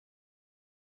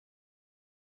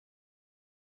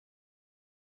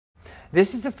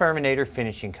This is the Furminator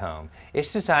finishing comb.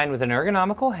 It's designed with an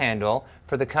ergonomical handle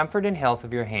for the comfort and health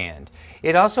of your hand.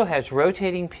 It also has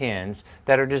rotating pins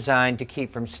that are designed to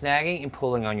keep from snagging and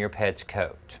pulling on your pet's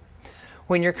coat.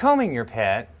 When you're combing your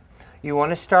pet, you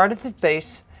want to start at the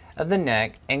base of the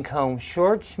neck and comb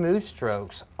short, smooth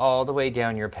strokes all the way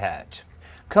down your pet.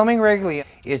 Combing regularly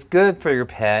is good for your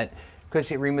pet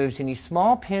because it removes any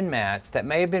small pin mats that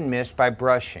may have been missed by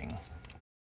brushing.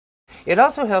 It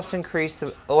also helps increase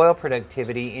the oil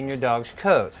productivity in your dog's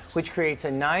coat, which creates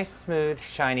a nice, smooth,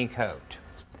 shiny coat.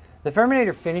 The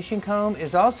Furminator finishing comb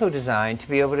is also designed to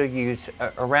be able to use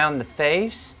around the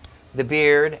face, the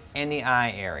beard, and the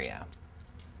eye area.